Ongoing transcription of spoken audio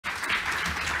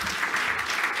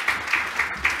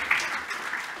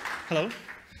Hello,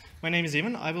 my name is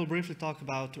Ivan. I will briefly talk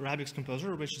about Rabix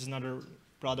Composer, which is another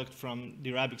product from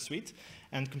the Rabix suite.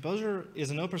 And Composer is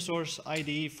an open source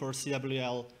IDE for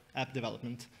CWL app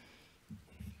development.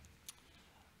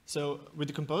 So with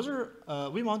the Composer,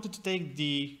 we wanted to take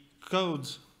the code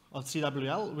of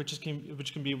CWL, which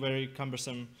can be very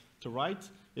cumbersome to write.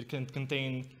 It can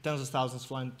contain tens of thousands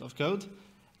of lines of code.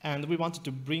 And we wanted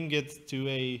to bring it to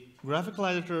a graphical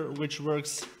editor which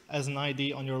works as an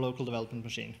IDE on your local development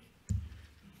machine.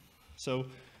 So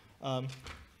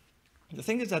the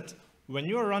thing is that when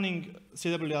you are running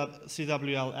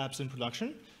CWL apps in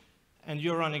production, and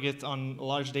you're running it on a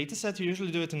large data set, you usually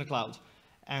do it in the cloud.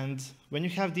 And when you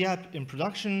have the app in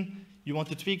production, you want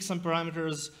to tweak some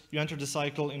parameters, you enter the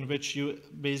cycle in which you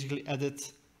basically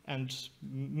edit and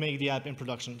make the app in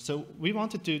production. So we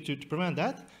wanted to prevent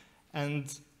that, and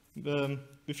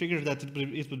we figured that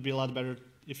it would be a lot better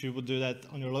if you would do that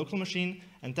on your local machine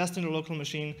and test on your local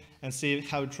machine and see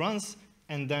how it runs,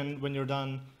 and then when you're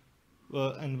done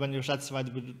and when you're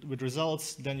satisfied with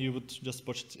results, then you would just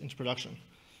push it into production.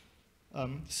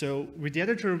 So with the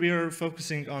editor, we are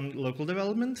focusing on local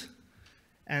development,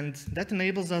 and that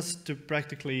enables us to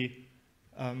practically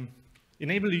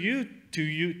enable you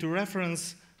to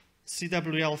reference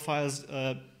CWL files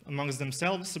amongst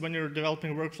themselves when you're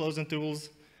developing workflows and tools,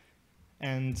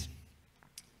 and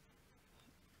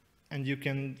you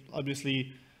can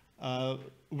obviously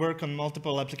work on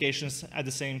multiple applications at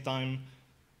the same time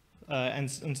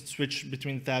and switch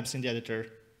between tabs in the editor.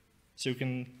 So you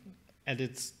can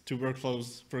edit two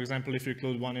workflows, for example, if you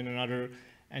include one in another,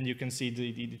 and you can see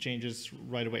the changes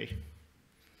right away.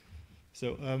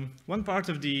 So one part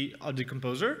of the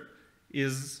Composer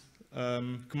is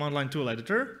command line tool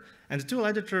editor, and the tool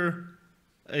editor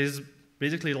is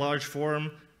basically a large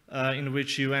form in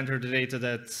which you enter the data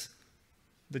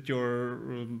that your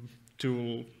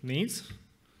tool needs.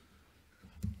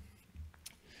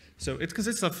 So it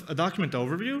consists of a document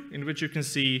overview in which you can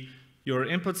see your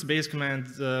inputs, base command,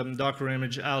 Docker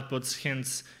image, outputs,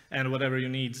 hints, and whatever you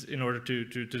need in order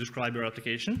to describe your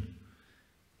application.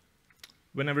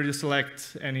 Whenever you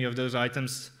select any of those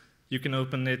items, you can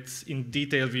open it in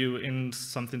detail view in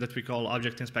something that we call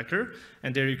Object Inspector,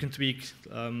 and there you can tweak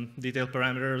detailed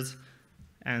parameters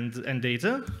and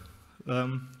data.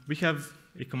 We have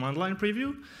a command line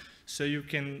preview, so you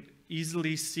can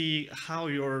easily see how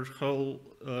your whole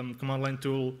command line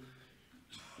tool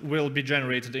will be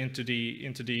generated into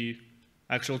the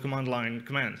actual command line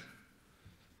command.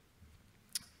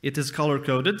 It is color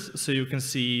coded, so you can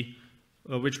see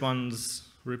which ones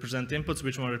represent inputs,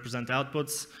 which ones represent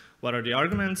outputs, what are the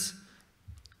arguments.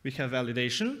 We have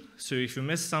validation, so if you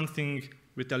miss something,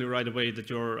 we tell you right away that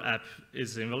your app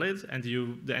is invalid and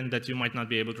that you might not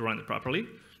be able to run it properly.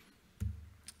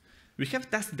 We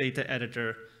have test data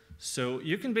editor, so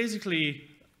you can basically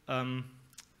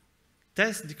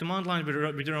test the command line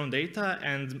with your own data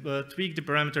and tweak the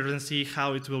parameters and see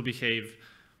how it will behave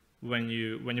when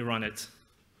you run it.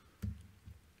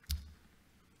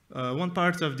 One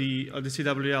part of the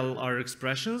CWL are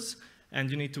expressions,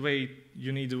 and you need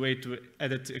a way to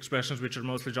edit expressions which are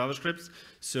mostly JavaScript.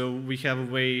 So we have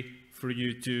a way for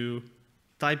you to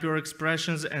type your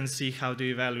expressions and see how to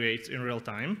evaluate in real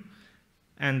time,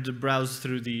 and browse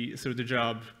through the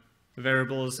job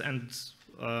variables and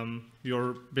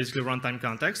your basically runtime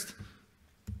context.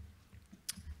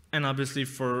 And obviously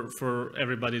for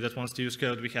everybody that wants to use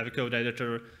code, we have a code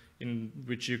editor in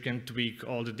which you can tweak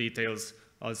all the details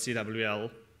of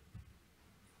CWL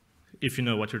if you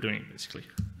know what you're doing, basically.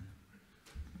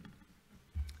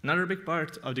 Another big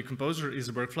part of the Composer is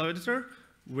the workflow editor,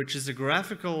 which is a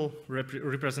graphical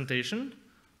representation.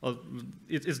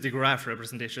 It is the graph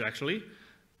representation, actually.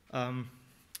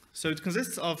 So it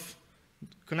consists of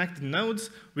connected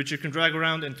nodes, which you can drag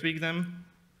around and tweak them,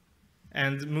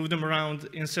 and move them around,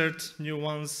 insert new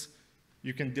ones.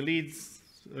 You can delete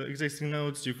existing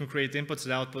nodes. You can create inputs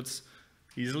and outputs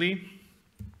easily.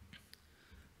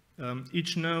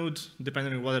 Each node,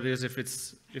 depending on what it is, if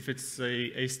it's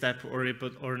a step or an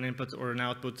input or an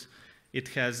output, it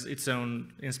has its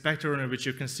own inspector in which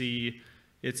you can see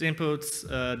its inputs,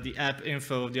 the app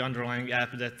info of the underlying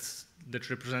app that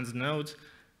represents the node,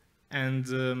 and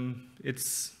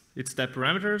its step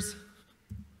parameters.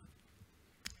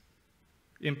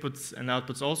 Inputs and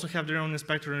outputs also have their own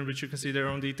inspector in which you can see their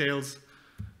own details.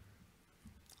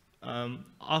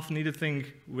 Often needed thing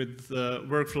with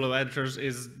workflow editors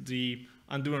is the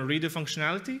undo and redo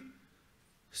functionality.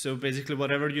 So basically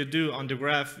whatever you do on the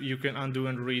graph, you can undo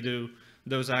and redo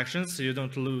those actions, so you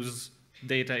don't lose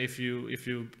data if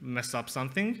you mess up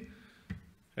something.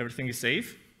 Everything is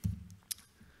safe.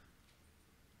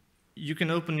 You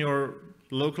can open your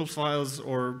local files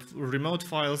or remote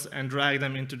files and drag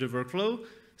them into the workflow.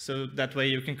 So that way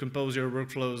you can compose your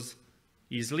workflows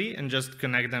easily and just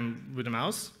connect them with a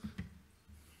mouse.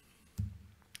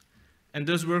 And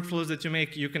those workflows that you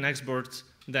make, you can export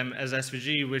them as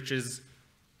SVG, which is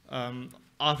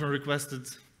often requested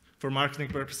for marketing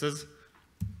purposes.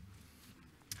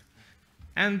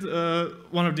 And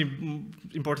one of the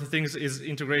important things is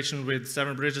integration with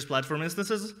 7bridges platform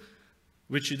instances,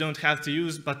 which you don't have to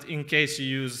use, but in case you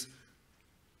use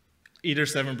either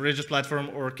 7bridges platform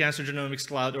or Cancer Genomics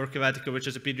Cloud or Batic, which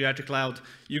is a pediatric cloud,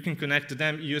 you can connect to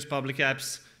them, use public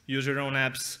apps, use your own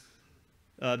apps.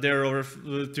 There are over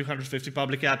 250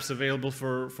 public apps available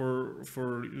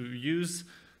for use.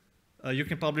 You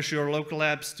can publish your local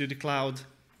apps to the cloud,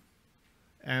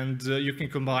 and you can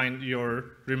combine your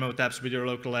remote apps with your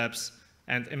local apps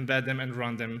and embed them and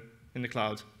run them in the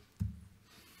cloud.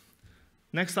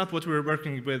 Next up, what we're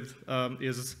working with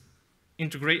is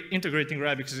integrating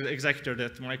Rabix Executor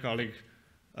that my colleague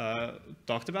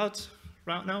talked about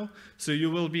right now. So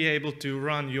you will be able to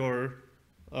run your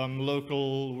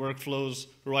local workflows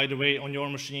right away on your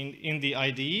machine in the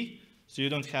IDE. So you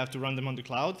don't have to run them on the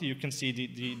cloud. You can see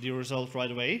the result right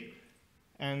away.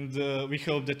 And we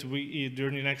hope that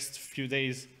during the next few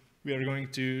days, we are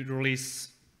going to release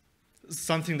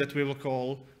something that we will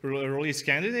call a release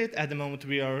candidate. At the moment,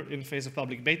 we are in phase of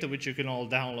public beta, which you can all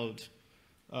download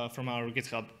from our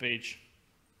GitHub page,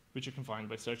 which you can find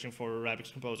by searching for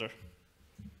Rabix Composer.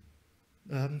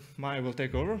 Maya will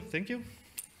take over. Thank you.